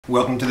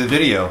Welcome to the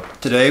video.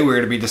 Today we're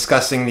going to be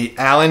discussing the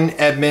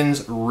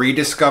Edmonds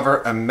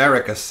Rediscover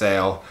America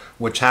sale,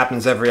 which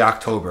happens every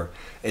October.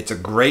 It's a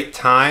great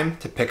time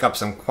to pick up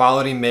some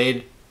quality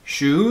made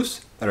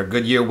shoes that are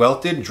Goodyear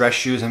welted, dress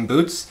shoes and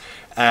boots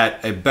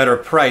at a better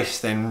price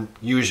than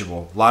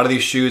usual. A lot of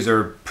these shoes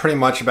are pretty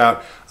much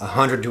about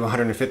 $100 to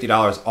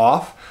 $150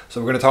 off.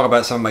 So we're going to talk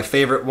about some of my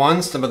favorite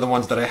ones, some of the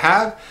ones that I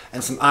have,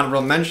 and some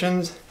honorable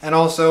mentions, and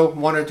also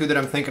one or two that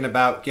I'm thinking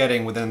about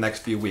getting within the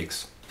next few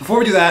weeks. Before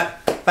we do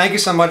that, thank you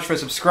so much for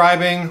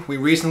subscribing. We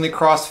recently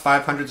crossed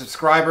 500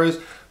 subscribers.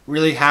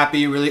 Really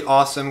happy, really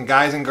awesome.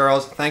 Guys and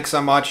girls, thanks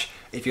so much.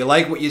 If you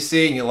like what you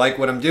see and you like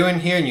what I'm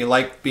doing here and you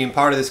like being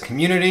part of this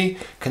community,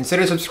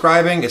 consider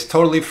subscribing. It's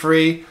totally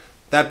free.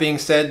 That being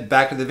said,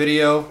 back to the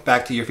video,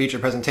 back to your feature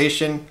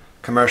presentation.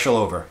 Commercial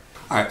over.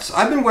 Alright, so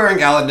I've been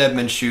wearing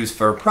Edmonds shoes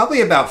for probably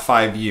about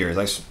 5 years.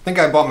 I think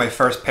I bought my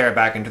first pair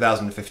back in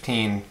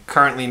 2015,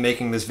 currently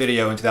making this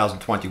video in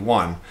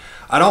 2021.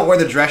 I don't wear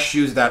the dress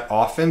shoes that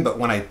often, but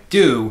when I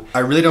do, I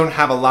really don't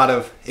have a lot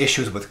of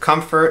issues with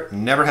comfort,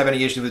 never have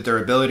any issues with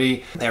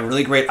durability. They have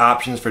really great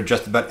options for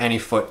just about any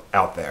foot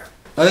out there.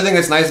 Another thing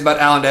that's nice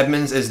about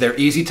Edmonds is they're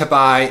easy to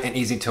buy and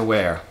easy to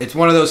wear. It's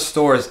one of those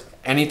stores,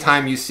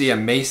 anytime you see a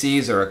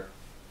Macy's or a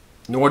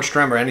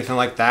Nordstrom or anything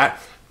like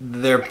that,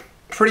 they're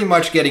pretty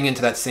much getting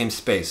into that same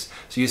space.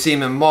 So you see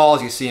them in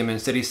malls, you see them in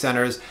city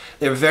centers.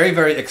 They're very,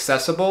 very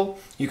accessible.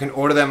 You can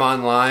order them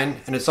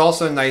online, and it's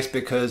also nice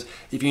because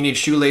if you need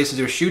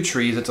shoelaces or shoe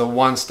trees, it's a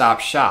one-stop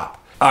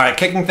shop. All right,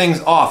 kicking things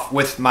off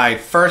with my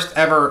first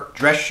ever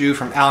dress shoe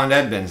from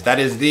Edmonds. That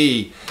is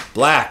the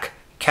black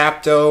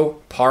Capto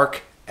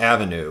Park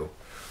Avenue.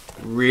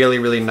 Really,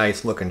 really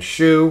nice looking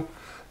shoe.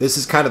 This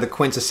is kind of the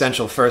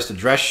quintessential first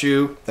dress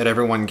shoe that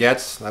everyone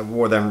gets. I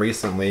wore them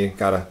recently,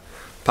 gotta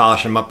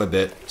polish them up a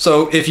bit.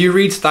 So if you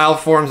read style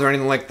forums or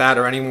anything like that,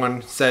 or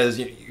anyone says,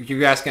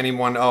 you ask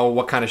anyone, oh,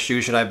 what kind of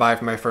shoe should I buy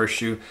for my first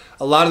shoe?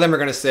 A lot of them are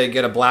going to say,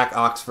 get a black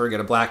Oxford, get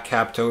a black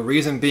Capto.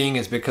 Reason being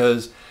is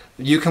because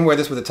you can wear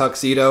this with a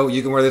tuxedo,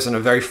 you can wear this in a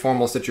very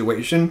formal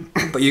situation,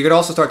 but you could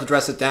also start to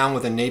dress it down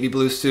with a navy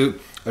blue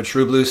suit, a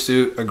true blue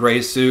suit, a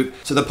gray suit.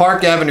 So the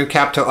Park Avenue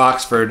Capto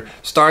Oxford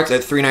starts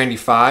at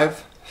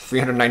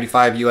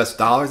 $395 US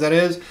dollars, that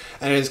is,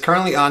 and it is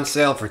currently on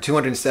sale for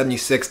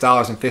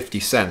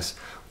 $276.50.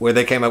 Where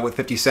they came up with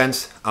 50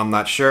 cents, I'm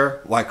not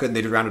sure. Why couldn't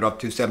they round it up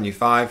to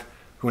 $275?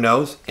 Who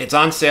knows? It's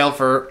on sale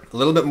for a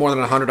little bit more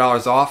than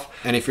 $100 off.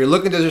 And if you're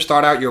looking to just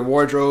start out your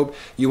wardrobe,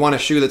 you want a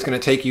shoe that's going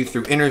to take you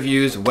through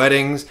interviews,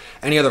 weddings,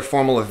 any other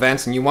formal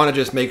events, and you want to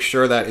just make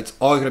sure that it's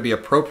always going to be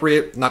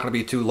appropriate, not going to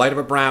be too light of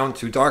a brown,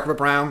 too dark of a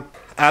brown.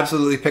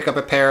 Absolutely pick up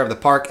a pair of the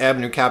Park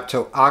Avenue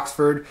Capto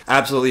Oxford.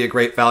 Absolutely a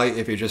great value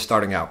if you're just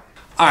starting out.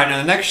 Alright, now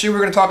the next shoe we're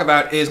going to talk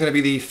about is going to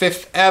be the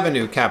Fifth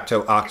Avenue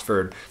Capto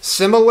Oxford.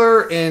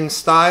 Similar in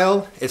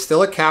style, it's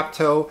still a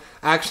Capto.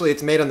 Actually,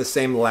 it's made on the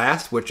same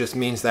last, which just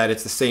means that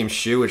it's the same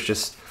shoe, it's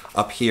just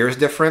up here is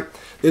different.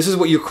 This is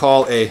what you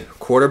call a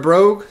quarter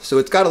brogue, so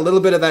it's got a little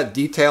bit of that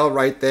detail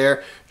right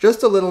there,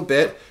 just a little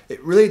bit.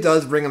 It really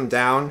does bring them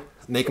down,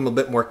 make them a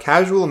bit more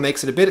casual, and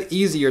makes it a bit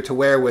easier to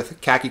wear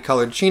with khaki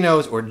colored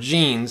chinos or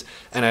jeans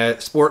and a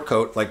sport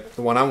coat like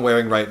the one I'm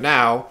wearing right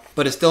now,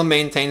 but it still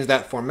maintains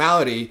that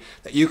formality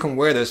that you can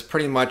wear this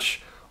pretty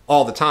much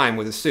all the time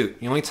with a suit.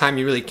 The only time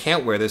you really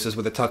can't wear this is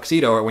with a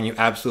tuxedo or when you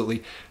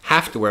absolutely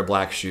have to wear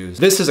black shoes.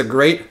 This is a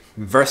great,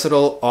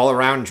 versatile,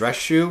 all-around dress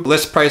shoe.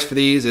 List price for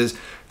these is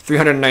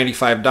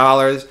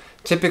 $395.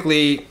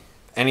 Typically,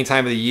 any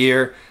time of the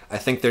year, I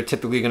think they're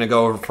typically going to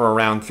go for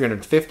around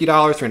 $350,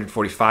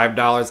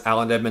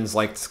 $345. Edmonds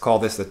likes to call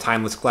this the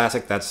timeless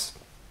classic. That's a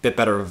bit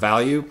better of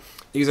value.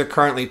 These are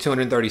currently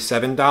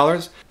 $237,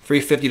 $350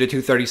 to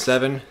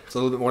 $237. It's a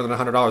little bit more than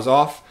 $100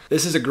 off.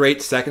 This is a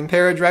great second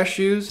pair of dress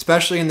shoes,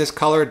 especially in this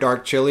color,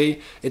 dark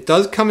chili. It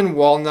does come in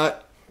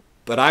walnut,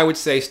 but I would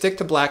say stick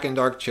to black and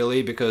dark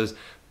chili because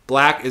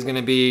black is going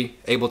to be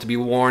able to be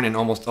worn in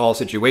almost all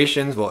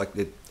situations. Well,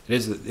 it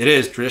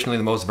is traditionally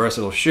the most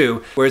versatile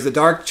shoe, whereas the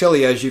dark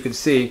chili, as you can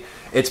see,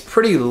 it's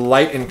pretty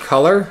light in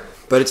color,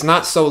 but it's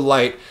not so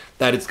light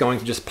that it's going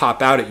to just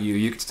pop out at you.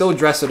 You can still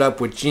dress it up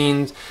with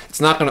jeans.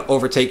 It's not going to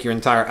overtake your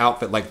entire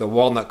outfit like the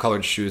walnut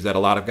colored shoes that a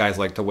lot of guys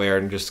like to wear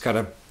and just kind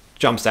of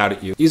jumps out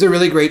at you. These are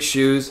really great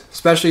shoes,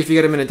 especially if you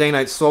get them in a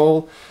day-night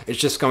sole. It's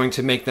just going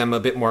to make them a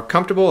bit more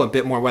comfortable, a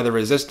bit more weather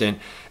resistant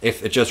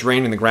if it just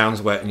rained and the ground's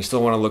wet and you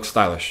still want to look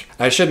stylish.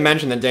 I should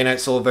mention the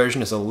day-night sole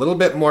version is a little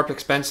bit more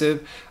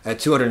expensive at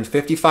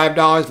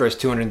 $255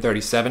 versus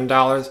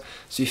 $237.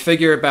 So you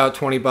figure about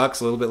 20 bucks,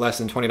 a little bit less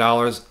than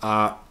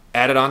 $20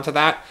 added onto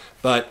that.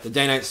 But the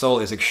day-night sole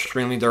is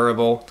extremely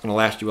durable. It's going to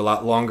last you a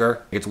lot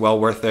longer. It's well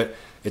worth it.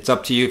 It's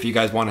up to you if you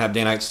guys want to have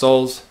day-night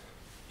soles.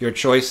 Your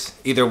choice,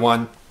 either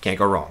one, can't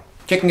go wrong.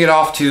 Kicking it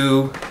off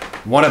to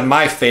one of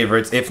my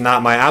favorites, if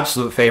not my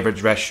absolute favorite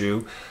dress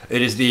shoe.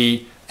 It is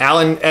the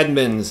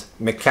Edmonds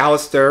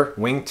McAllister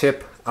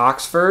Wingtip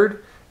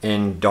Oxford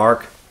in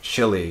dark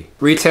chili.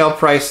 Retail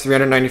price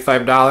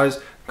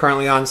 $395,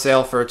 currently on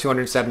sale for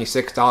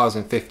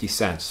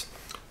 $276.50.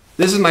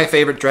 This is my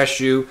favorite dress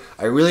shoe.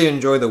 I really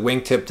enjoy the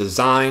wingtip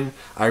design.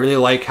 I really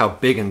like how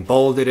big and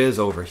bold it is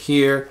over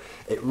here.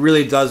 It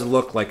really does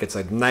look like it's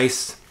a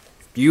nice,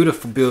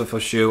 beautiful, beautiful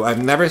shoe.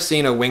 I've never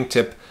seen a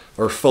wingtip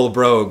or full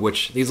brogue,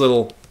 which these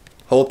little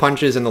hole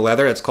punches in the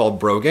leather, it's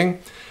called broguing.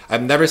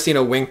 I've never seen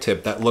a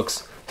wingtip that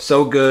looks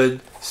so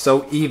good,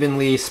 so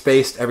evenly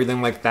spaced,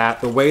 everything like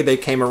that. The way they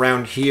came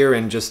around here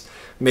and just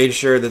made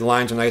sure the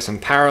lines are nice and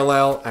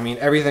parallel. I mean,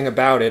 everything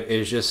about it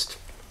is just,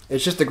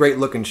 it's just a great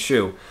looking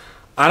shoe.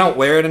 I don't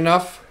wear it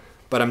enough,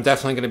 but I'm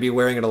definitely going to be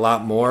wearing it a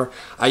lot more.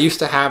 I used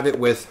to have it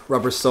with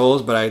rubber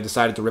soles, but I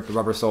decided to rip the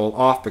rubber sole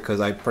off because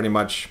I pretty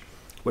much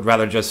would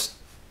rather just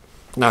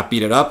not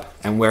beat it up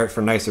and wear it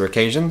for nicer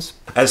occasions.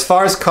 As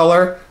far as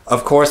color,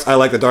 of course, I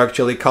like the dark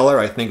chili color.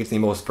 I think it's the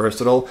most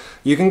versatile.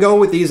 You can go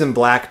with these in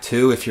black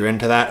too if you're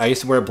into that. I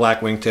used to wear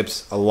black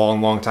wingtips a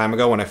long, long time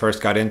ago when I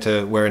first got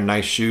into wearing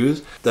nice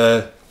shoes.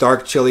 The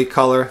dark chili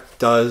color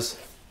does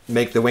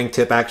make the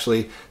wingtip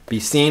actually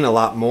be seen a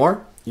lot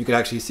more. You can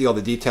actually see all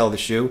the detail of the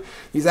shoe.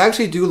 These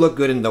actually do look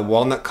good in the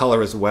walnut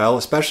color as well,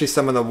 especially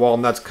some of the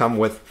walnuts come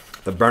with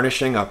the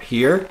burnishing up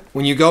here.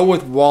 When you go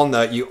with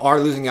walnut, you are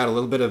losing out a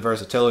little bit of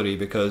versatility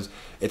because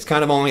it's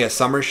kind of only a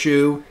summer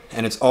shoe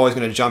and it's always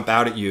going to jump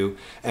out at you.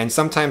 And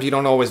sometimes you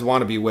don't always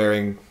want to be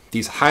wearing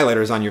these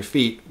highlighters on your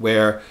feet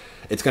where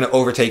it's going to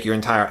overtake your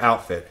entire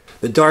outfit.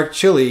 The dark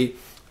chili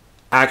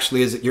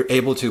actually is that you're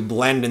able to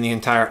blend in the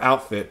entire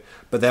outfit,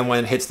 but then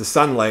when it hits the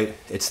sunlight,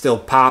 it still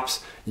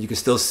pops. You can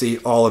still see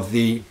all of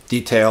the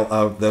detail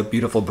of the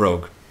beautiful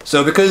brogue.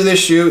 So because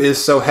this shoe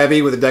is so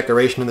heavy with the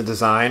decoration and the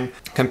design,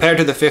 compared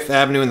to the Fifth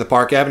Avenue and the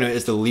Park Avenue,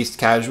 it's the least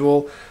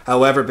casual.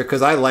 However,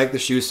 because I like the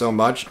shoe so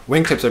much,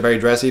 wingtips are very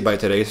dressy by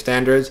today's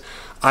standards,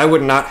 I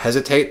would not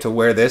hesitate to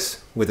wear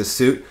this with a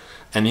suit.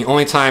 And the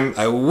only time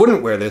I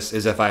wouldn't wear this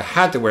is if I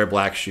had to wear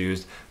black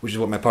shoes, which is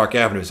what my Park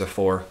Avenues are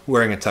for.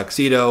 Wearing a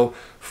tuxedo,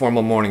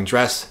 formal morning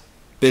dress,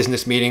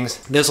 business meetings.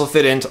 This will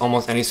fit into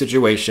almost any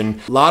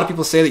situation. A lot of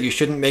people say that you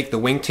shouldn't make the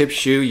wingtip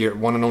shoe your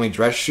one and only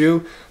dress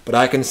shoe, but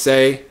I can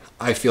say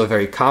I feel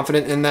very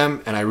confident in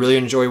them, and I really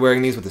enjoy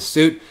wearing these with a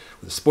suit,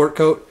 with a sport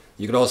coat.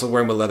 You could also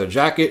wear them with a leather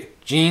jacket,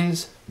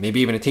 jeans, maybe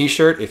even a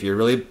t-shirt if you're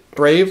really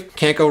brave.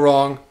 Can't go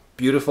wrong.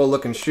 Beautiful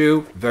looking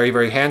shoe, very,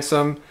 very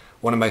handsome.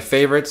 One of my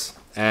favorites,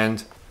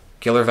 and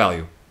killer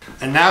value.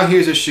 And now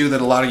here's a shoe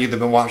that a lot of you that have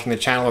been watching the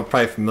channel are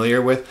probably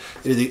familiar with.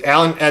 It is the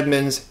Allen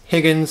Edmonds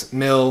Higgins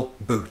Mill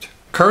boot.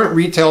 Current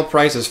retail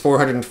price is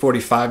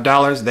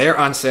 $445. They're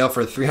on sale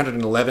for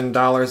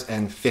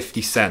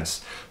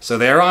 $311.50. So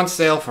they're on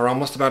sale for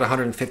almost about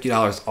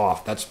 $150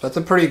 off. That's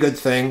a pretty good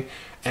thing.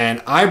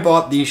 And I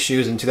bought these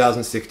shoes in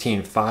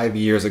 2016, 5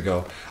 years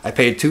ago. I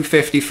paid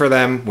 $250 for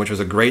them, which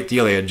was a great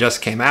deal. They had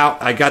just came out.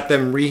 I got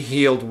them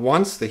re-heeled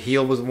once. The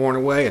heel was worn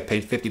away. I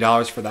paid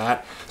 $50 for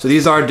that. So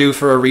these are due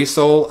for a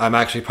resole. I'm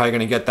actually probably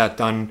gonna get that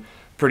done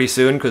pretty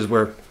soon because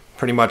we're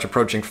pretty much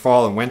approaching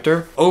fall and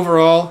winter.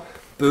 Overall,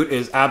 boot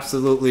is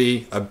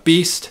absolutely a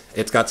beast.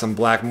 It's got some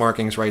black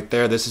markings right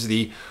there. This is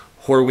the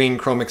Horween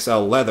Chrome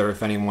XL leather,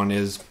 if anyone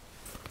is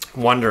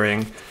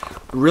wondering.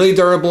 Really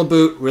durable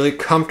boot, really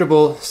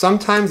comfortable.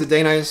 Sometimes the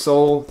day-night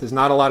sole, there's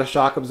not a lot of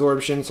shock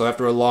absorption, so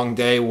after a long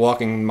day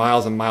walking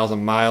miles and miles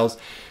and miles,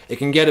 it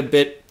can get a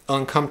bit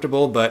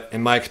uncomfortable, but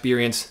in my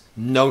experience,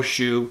 no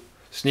shoe,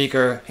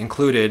 sneaker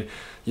included,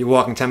 you're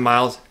walking 10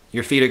 miles,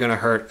 your feet are gonna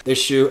hurt.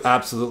 This shoe,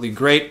 absolutely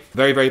great,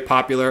 very, very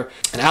popular.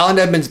 And Allen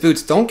Edmonds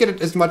boots don't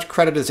get as much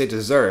credit as they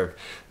deserve.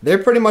 They're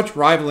pretty much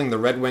rivaling the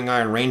Red Wing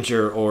Iron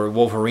Ranger or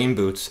Wolverine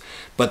boots,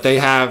 but they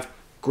have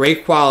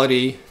great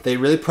quality. They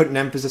really put an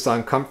emphasis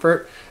on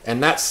comfort,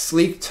 and that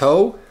sleek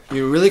toe,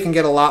 you really can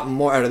get a lot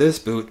more out of this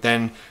boot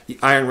than the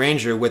Iron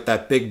Ranger with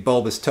that big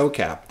bulbous toe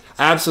cap.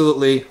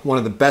 Absolutely one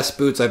of the best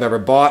boots I've ever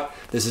bought.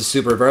 This is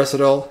super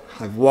versatile.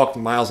 I've walked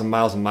miles and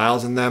miles and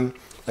miles in them.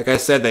 Like I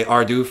said, they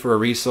are due for a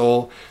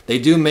resole. They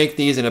do make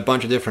these in a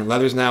bunch of different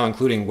leathers now,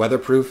 including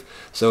weatherproof.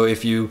 So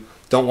if you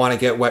don't want to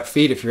get wet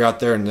feet, if you're out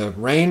there in the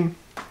rain,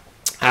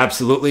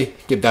 absolutely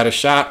give that a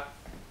shot.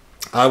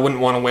 I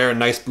wouldn't want to wear a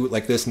nice boot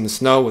like this in the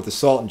snow with the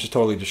salt and just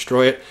totally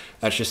destroy it.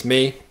 That's just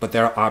me, but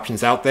there are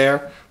options out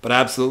there. But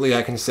absolutely,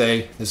 I can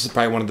say this is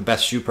probably one of the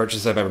best shoe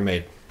purchases I've ever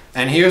made.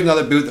 And here's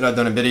another boot that I've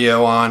done a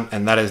video on,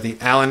 and that is the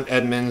Allen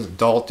Edmonds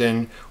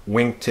Dalton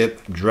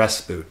Wingtip Dress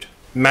Boot.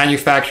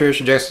 Manufacturer's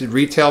suggested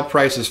retail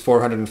price is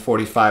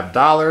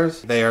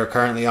 $445. They are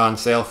currently on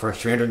sale for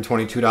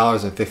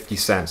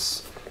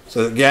 $322.50.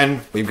 So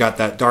again, we've got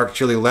that dark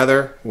chili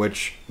leather,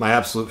 which my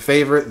absolute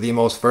favorite, the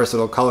most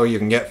versatile color you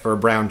can get for a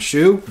brown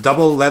shoe.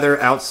 Double leather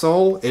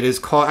outsole. It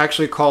is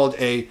actually called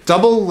a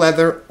double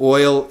leather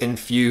oil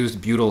infused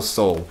butyl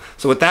sole.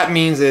 So what that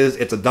means is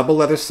it's a double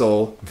leather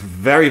sole,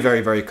 very,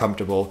 very, very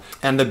comfortable.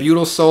 And the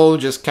butyl sole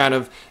just kind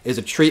of is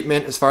a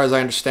treatment, as far as I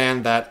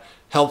understand, that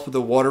helps with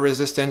the water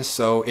resistance.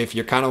 So if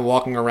you're kind of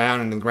walking around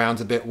and the ground's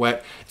a bit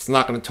wet, it's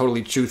not going to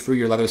totally chew through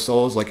your leather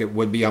soles like it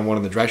would be on one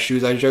of the dress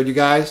shoes I showed you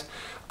guys.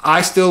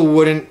 I still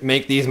wouldn't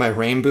make these my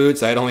rain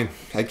boots.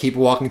 I'd keep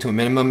walking to a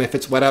minimum if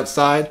it's wet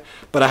outside,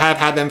 but I have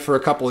had them for a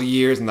couple of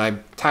years and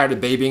I'm tired of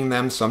babying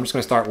them, so I'm just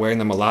gonna start wearing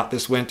them a lot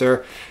this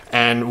winter.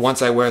 And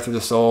once I wear through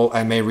the sole,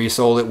 I may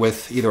resole it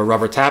with either a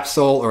rubber tap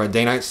sole or a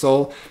day-night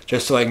sole,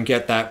 just so I can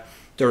get that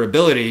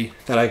durability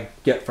that I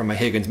get from my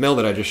Higgins mill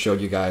that I just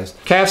showed you guys.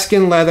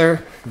 Calfskin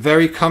leather,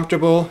 very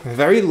comfortable,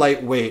 very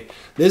lightweight.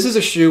 This is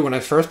a shoe, when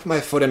I first put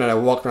my foot in and I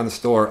walked around the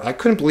store, I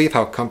couldn't believe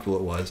how comfortable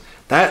it was.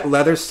 That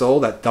leather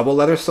sole, that double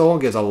leather sole,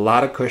 gives a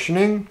lot of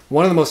cushioning.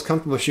 One of the most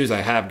comfortable shoes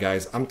I have,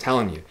 guys, I'm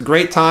telling you.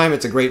 Great time,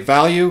 it's a great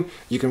value.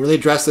 You can really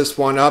dress this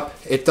one up.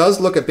 It does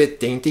look a bit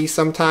dainty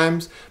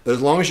sometimes, but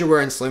as long as you're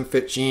wearing slim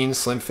fit jeans,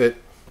 slim fit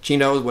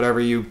chinos, whatever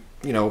you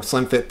know,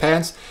 slim fit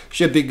pants,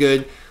 should be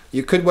good.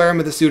 You could wear them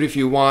with a suit if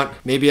you want.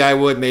 Maybe I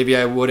would, maybe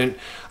I wouldn't.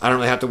 I don't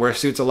really have to wear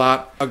suits a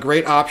lot. A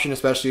great option,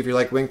 especially if you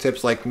like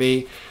wingtips like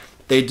me.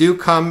 They do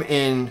come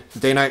in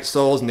day-night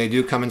soles and they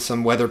do come in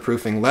some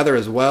weatherproofing leather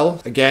as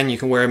well. Again, you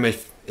can wear them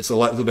if it's a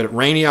little bit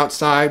rainy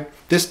outside.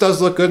 This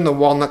does look good in the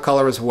walnut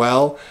color as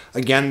well.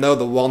 Again though,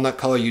 the walnut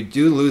color, you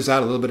do lose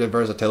out a little bit of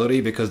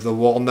versatility because the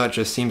walnut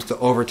just seems to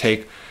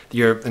overtake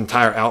your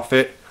entire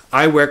outfit.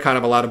 I wear kind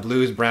of a lot of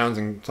blues, browns,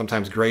 and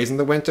sometimes grays in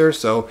the winter,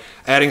 so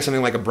adding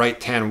something like a bright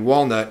tan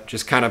walnut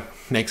just kind of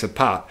makes it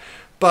pop.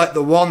 But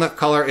the walnut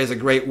color is a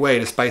great way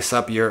to spice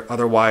up your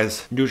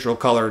otherwise neutral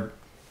colored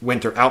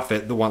winter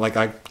outfit, the one like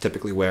I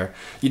typically wear.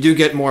 You do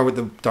get more with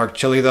the dark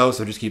chili though,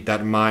 so just keep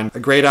that in mind. A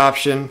great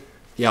option,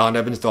 the Allen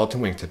Edmonds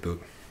Dalton wingtip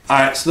boot.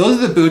 Alright, so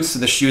those are the boots,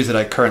 the shoes that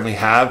I currently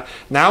have.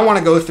 Now I want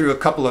to go through a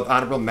couple of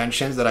honorable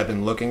mentions that I've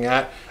been looking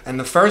at. And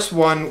the first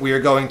one, we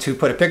are going to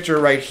put a picture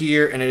right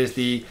here, and it is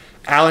the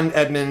Allen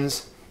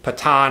Edmonds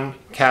Patan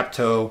cap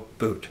toe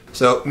boot.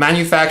 So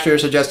manufacturer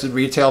suggested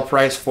retail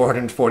price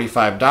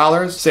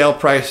 $445, sale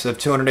price of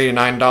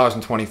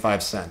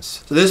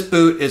 $289.25. So this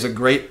boot is a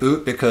great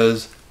boot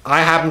because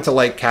I happen to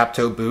like cap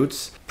toe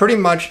boots. Pretty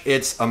much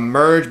it's a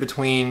merge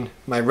between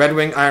my Red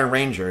Wing Iron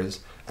Rangers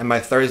and my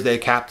Thursday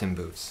Captain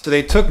boots. So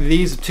they took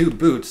these two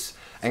boots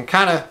and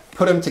kind of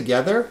put them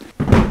together,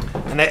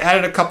 and they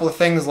added a couple of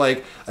things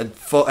like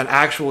an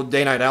actual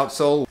day-night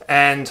outsole,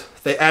 and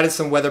they added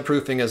some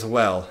weatherproofing as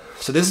well.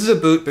 So this is a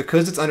boot,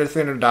 because it's under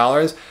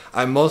 $300,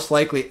 I most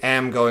likely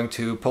am going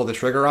to pull the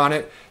trigger on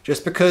it,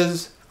 just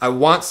because I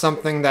want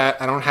something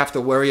that I don't have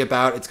to worry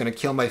about. It's going to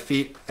kill my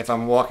feet if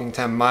I'm walking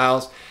 10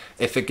 miles.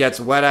 If it gets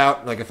wet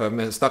out, like if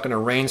I'm stuck in a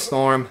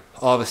rainstorm,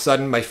 all of a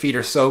sudden my feet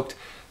are soaked.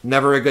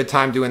 Never a good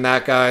time doing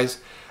that, guys.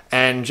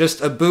 And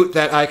just a boot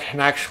that I can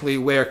actually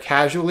wear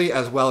casually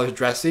as well as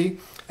dressy.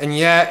 And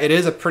yeah, it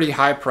is a pretty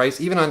high price,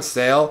 even on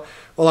sale.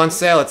 Well, on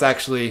sale, it's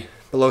actually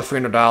below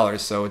 $300,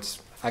 so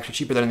it's actually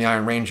cheaper than the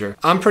Iron Ranger.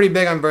 I'm pretty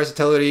big on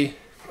versatility,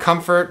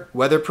 comfort,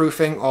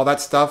 weatherproofing, all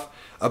that stuff.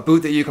 A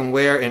boot that you can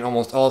wear in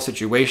almost all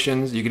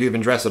situations. You could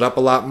even dress it up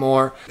a lot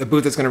more. A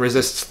boot that's going to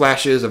resist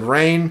splashes of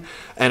rain,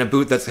 and a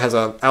boot that has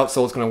an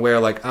outsole that's going to wear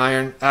like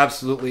iron.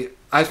 Absolutely,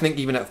 I think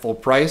even at full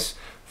price,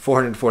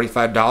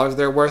 $445,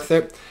 they're worth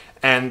it.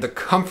 And the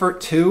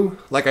comfort too,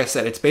 like I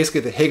said, it's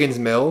basically the Higgins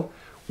mill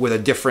with a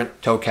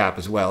different toe cap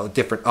as well, a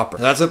different upper.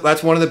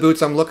 That's one of the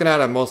boots I'm looking at.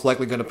 I'm most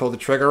likely going to pull the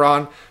trigger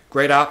on.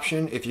 Great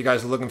option if you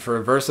guys are looking for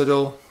a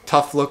versatile,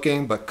 tough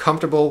looking, but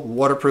comfortable,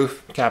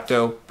 waterproof cap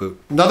toe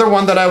boot. Another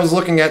one that I was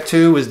looking at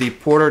too was the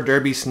Porter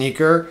Derby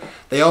sneaker.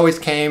 They always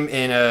came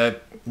in a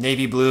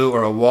navy blue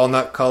or a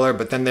walnut color,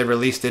 but then they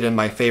released it in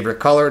my favorite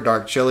color,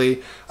 dark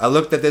chili. I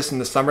looked at this in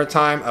the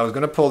summertime. I was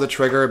going to pull the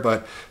trigger,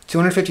 but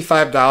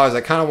 $255,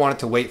 I kind of wanted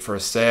to wait for a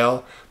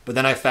sale. But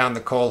then I found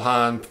the Cole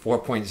Haan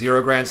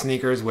 4.0 grand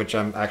sneakers, which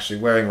I'm actually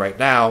wearing right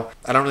now.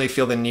 I don't really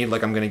feel the need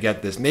like I'm going to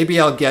get this.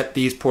 Maybe I'll get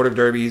these Porter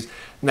Derbys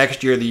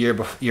next year or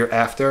the year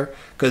after,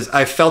 because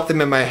I felt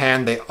them in my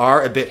hand. They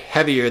are a bit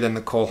heavier than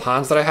the Cole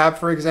Haans that I have,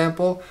 for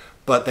example,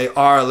 but they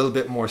are a little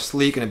bit more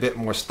sleek and a bit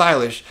more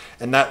stylish,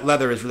 and that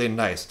leather is really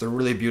nice. They're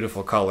really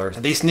beautiful colors.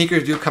 And these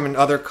sneakers do come in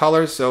other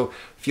colors, so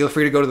feel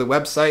free to go to the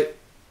website,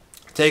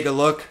 take a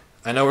look.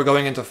 I know we're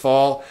going into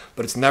fall,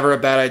 but it's never a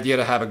bad idea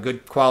to have a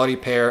good quality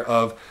pair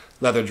of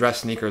leather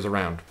dress sneakers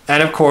around.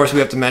 And of course, we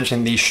have to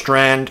mention the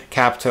Strand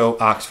Cap Toe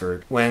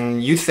Oxford.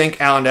 When you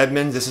think Allen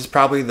Edmonds, this is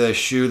probably the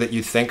shoe that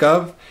you think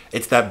of.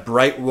 It's that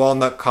bright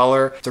walnut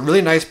color. It's a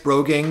really nice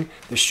broguing.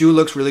 The shoe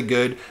looks really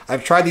good.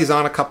 I've tried these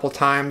on a couple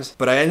times,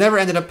 but I never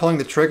ended up pulling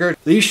the trigger.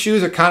 These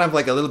shoes are kind of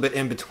like a little bit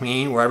in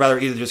between, where I'd rather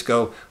either just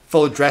go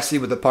full dressy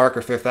with the Park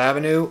or Fifth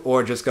Avenue,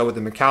 or just go with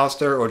the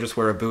McAllister, or just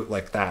wear a boot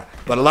like that.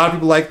 But a lot of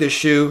people like this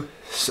shoe.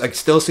 It's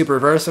still super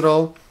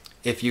versatile.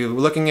 If you're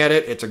looking at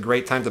it, it's a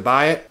great time to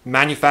buy it.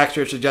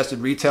 Manufacturer suggested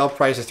retail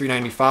price is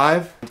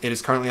 $395. It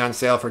is currently on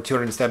sale for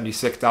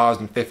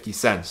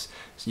 $276.50.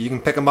 So you can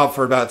pick them up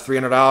for about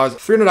 $300.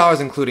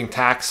 $300 including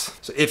tax.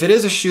 So if it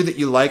is a shoe that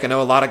you like, I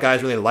know a lot of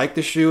guys really like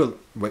the shoe.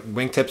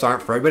 Wingtips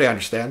aren't for everybody, I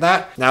understand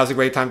that. Now's a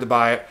great time to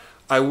buy it.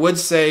 I would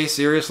say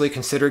seriously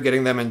consider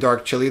getting them in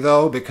dark chili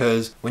though,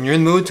 because when you're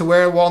in the mood to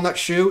wear a walnut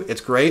shoe,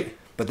 it's great.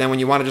 But then when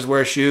you want to just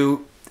wear a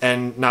shoe,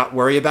 and not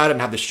worry about it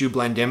and have the shoe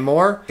blend in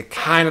more, it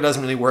kind of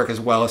doesn't really work as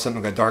well as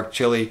something like a dark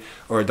chili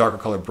or a darker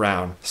colored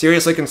brown.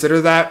 Seriously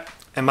consider that.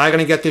 Am I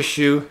gonna get this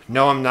shoe?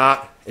 No, I'm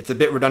not. It's a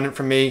bit redundant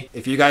for me.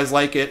 If you guys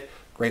like it,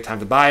 great time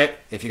to buy it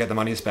if you got the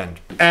money to spend.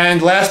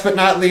 And last but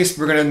not least,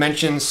 we're gonna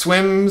mention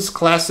Swim's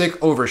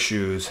classic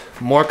overshoes,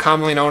 more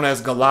commonly known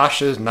as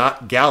galoshes,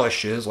 not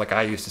galoshes, like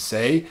I used to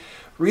say.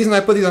 The reason I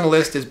put these on the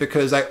list is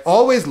because I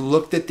always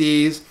looked at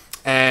these,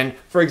 and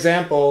for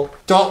example,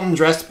 Dalton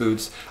dress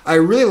boots. I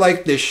really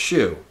like this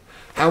shoe.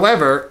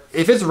 However,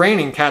 if it's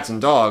raining cats and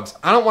dogs,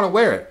 I don't want to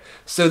wear it.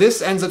 So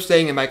this ends up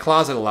staying in my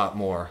closet a lot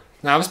more.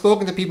 Now, I've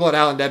spoken to people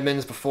at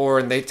Edmonds before,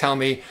 and they tell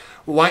me,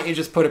 well, why don't you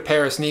just put a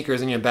pair of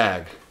sneakers in your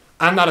bag?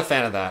 I'm not a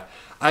fan of that.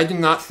 I do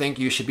not think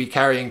you should be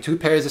carrying 2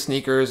 pairs of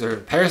sneakers or a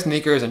pair of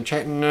sneakers and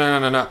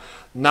no.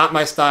 Not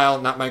my style,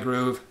 not my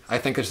groove. I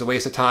think it's a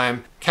waste of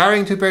time.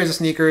 Carrying 2 pairs of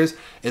sneakers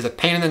is a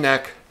pain in the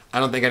neck. I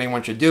don't think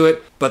anyone should do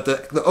it. But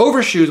the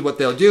overshoes, what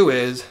they'll do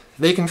is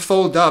they can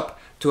fold up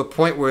to a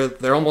point where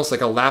they're almost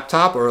like a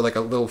laptop or like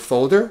a little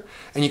folder,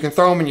 and you can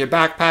throw them in your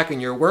backpack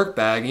and your work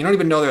bag, and you don't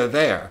even know they're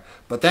there.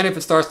 But then if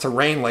it starts to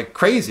rain like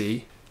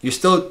crazy, it's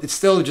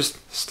still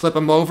just slip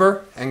them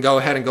over and go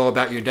ahead and go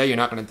about your day. You're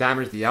not going to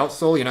damage the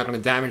outsole. You're not going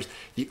to damage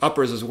the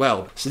uppers as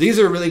well. So these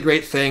are a really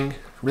great thing,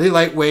 really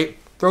lightweight.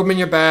 Throw them in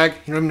your bag.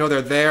 You don't even know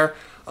they're there.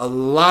 A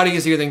lot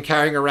easier than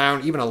carrying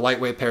around even a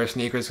lightweight pair of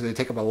sneakers because they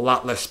take up a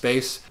lot less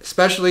space,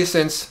 especially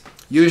since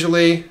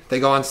usually they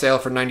go on sale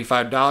for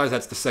 $95.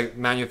 That's the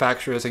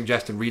manufacturer's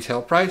suggested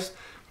retail price.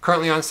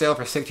 Currently on sale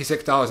for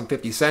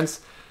 $66.50.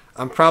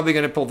 I'm probably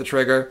going to pull the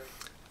trigger.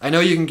 I know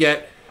you can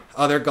get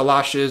other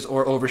galoshes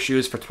or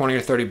overshoes for 20 or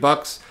 30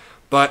 bucks,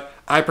 but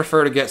I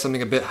prefer to get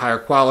something a bit higher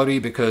quality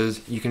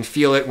because you can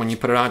feel it when you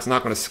put it on. It's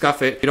not going to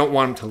scuff it. You don't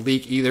want them to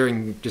leak either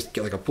and just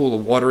get like a pool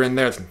of water in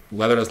there.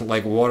 Leather doesn't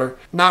like water.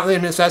 Not really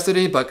a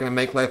necessity, but going to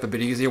make life a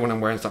bit easier when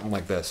I'm wearing something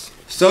like this.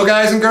 So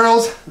guys and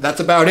girls, that's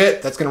about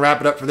it. That's going to wrap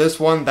it up for this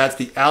one. That's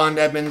the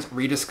Edmonds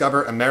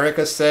Rediscover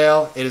America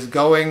sale. It is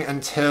going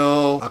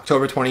until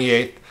October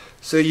 28th.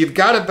 So you've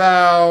got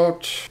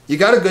a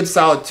good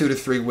solid 2 to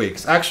 3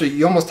 weeks. Actually,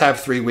 you almost have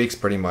 3 weeks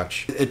pretty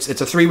much. It's a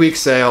 3-week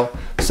sale.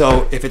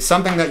 So if it's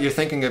something that you're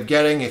thinking of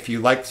getting, if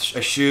you liked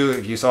a shoe,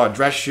 if you saw a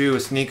dress shoe,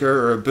 a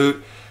sneaker, or a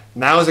boot,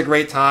 now is a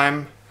great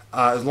time.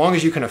 As long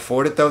as you can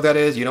afford it though, that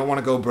is. You don't want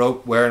to go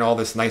broke wearing all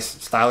this nice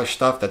stylish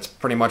stuff that's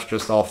pretty much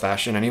just all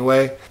fashion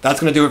anyway. That's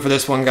going to do it for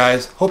this one,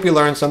 guys. Hope you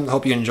learned something.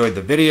 Hope you enjoyed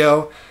the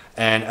video.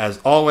 And as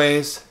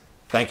always,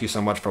 thank you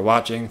so much for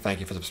watching.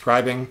 Thank you for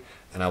subscribing.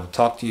 And I will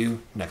talk to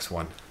you next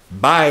one.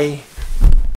 Bye.